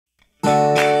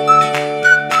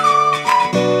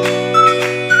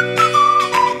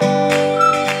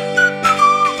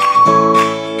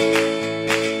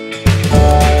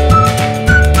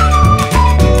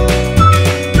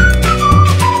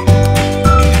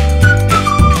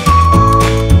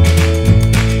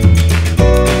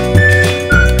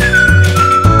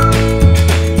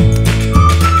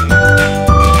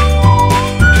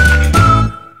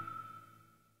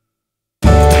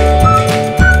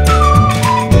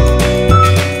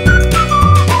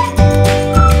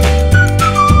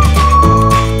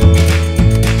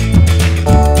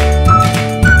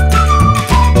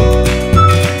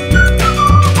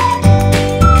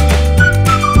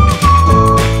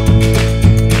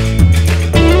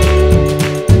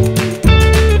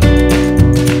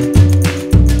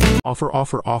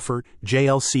Offer.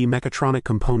 JLC Mechatronic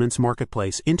Components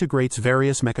Marketplace integrates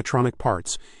various mechatronic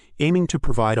parts, aiming to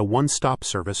provide a one-stop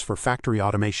service for factory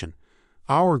automation.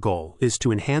 Our goal is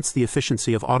to enhance the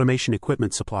efficiency of automation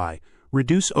equipment supply,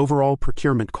 reduce overall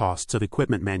procurement costs of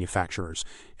equipment manufacturers,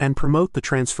 and promote the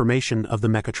transformation of the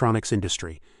mechatronics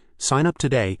industry. Sign up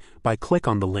today by click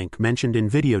on the link mentioned in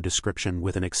video description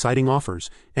with an exciting offers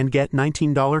and get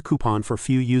 $19 coupon for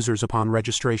few users upon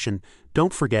registration.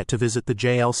 Don't forget to visit the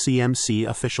JLCMC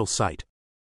official site.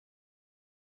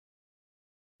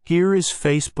 Here is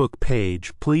Facebook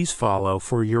page. Please follow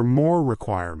for your more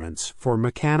requirements for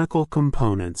mechanical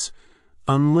components,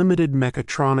 unlimited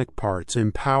mechatronic parts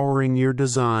empowering your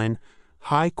design,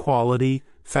 high quality,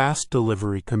 fast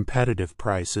delivery, competitive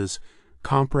prices,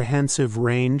 comprehensive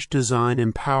range design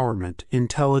empowerment,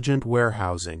 intelligent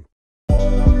warehousing.